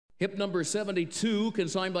Hip number 72,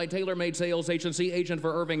 consigned by Tailor Made Sales Agency, agent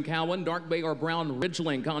for Irving Cowan, dark bay or brown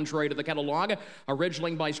Ridgeling, contrary to the catalog. A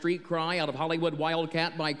Ridgeling by Street Cry out of Hollywood,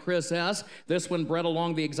 Wildcat by Chris S. This one bred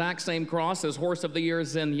along the exact same cross as Horse of the Year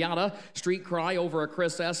Zenyatta. Street Cry over a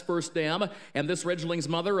Chris S. first dam. And this Ridgeling's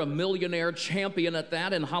mother, a millionaire champion at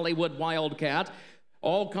that in Hollywood, Wildcat.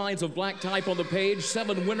 All kinds of black type on the page.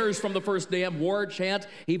 7 winners from the first dam. War Chant,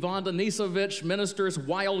 Ivan Denisovich, Ministers,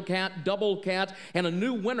 Wildcat, Double Cat, and a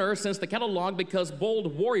new winner since the catalog because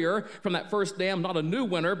Bold Warrior from that first dam, not a new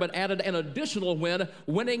winner, but added an additional win,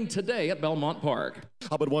 winning today at Belmont Park.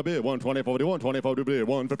 How about one bid, 120, 40, 125 to bid,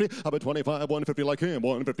 150. How about 25, 150 like him,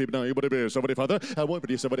 150 now you would have bid, 75 there, at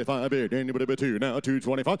 150, 75 bid, and you would have bid 2, now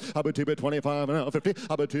 225. How about 2 bid, 25, now 50.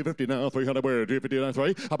 How about 250 now, 300 bid, 250 now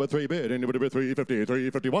 3. How about 3 bid, and you would have bid 350,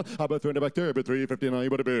 351. How about 3 in the back there, bid 350 now you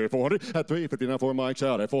would have bid 400. At 350 now 4 mics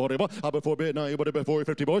out, at 401. How about 4 bid, now you would have bid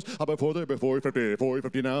 450 boys. How about 4 there, bid 450,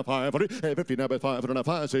 450 now 500. At 50 now bid 500 now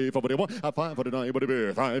 5, say 441. At 500 now you would have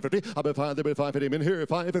bid 550. How about 5 there, bid 550 in here,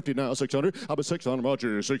 550 now 600. How about 600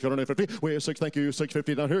 Roger, 650. We have 6, thank you,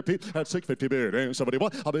 650 down here, Pete. At 650 bid, and 71.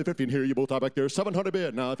 I'll be 15 here, you both are back there, 700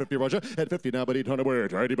 bid, now 50 Roger. At 50 now, but 800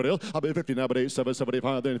 word, anybody else? I'll be 50 now, but 8,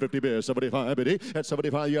 775, then 50 bid, 75 bid, 8. At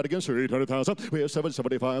 75, you got against her, 800,000. We have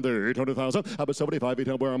 775 there, 800,000. How about 75,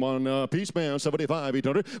 800, where I'm on Peace Man, 75,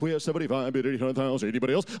 800. We have 75 bid, 800,000.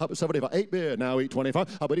 Anybody else? How about 75, 8 bid, now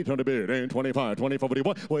 825. How about 800 bid, and 25, 24,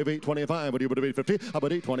 41. We have 825, what do you would have 850? How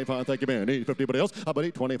about 825, thank you, man, 850, anybody else? How about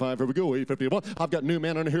 825, here we go, 851. I've got new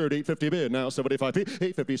man on here at 850 bid, now 75 feet,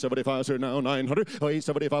 850, 75, sir, now 900. Oh,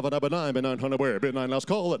 875 on up at 9, bid 900 where? Bid 9 last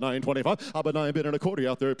call at 925. Up at 9 bid and a quarter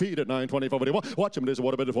out there, Pete at 925, 41. Watch him, this is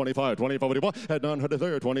what a bid at 25, 25, 41. At 900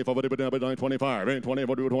 there, 25, bid now bid 925, and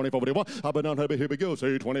 25, 25, 41. Up at 900 bid, here we go,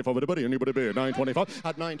 say 25, buddy, and you bid 925.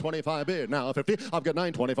 At 925 bid, now 50. I've got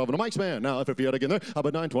 925 on the mics, man, now 50 out again there. Up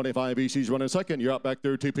at 925, EC's running second, you're up back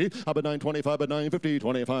there, TP. Up at 925, at 950,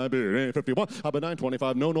 25 bid, and 51. Up at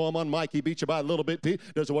 925, no, I'm on Mike, he beat you by a little bit, Pete.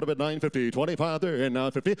 There's a what about 950, 25 there, and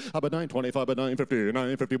 950. Up at 925, at 950,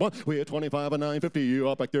 951. We at 25 and 950. You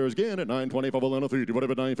up back there again at 925, 103. What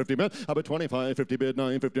about 950, man? Up at 25, 50 bid,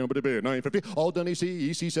 950, nobody bid, 950. All done,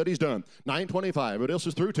 EC said he's done. 925, what else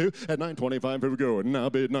is through to? At 925, here we go. Now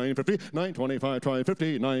bid 950, 925, try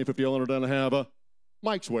 50, 950, all under down to have a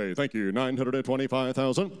Mike's way. Thank you,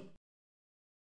 925,000.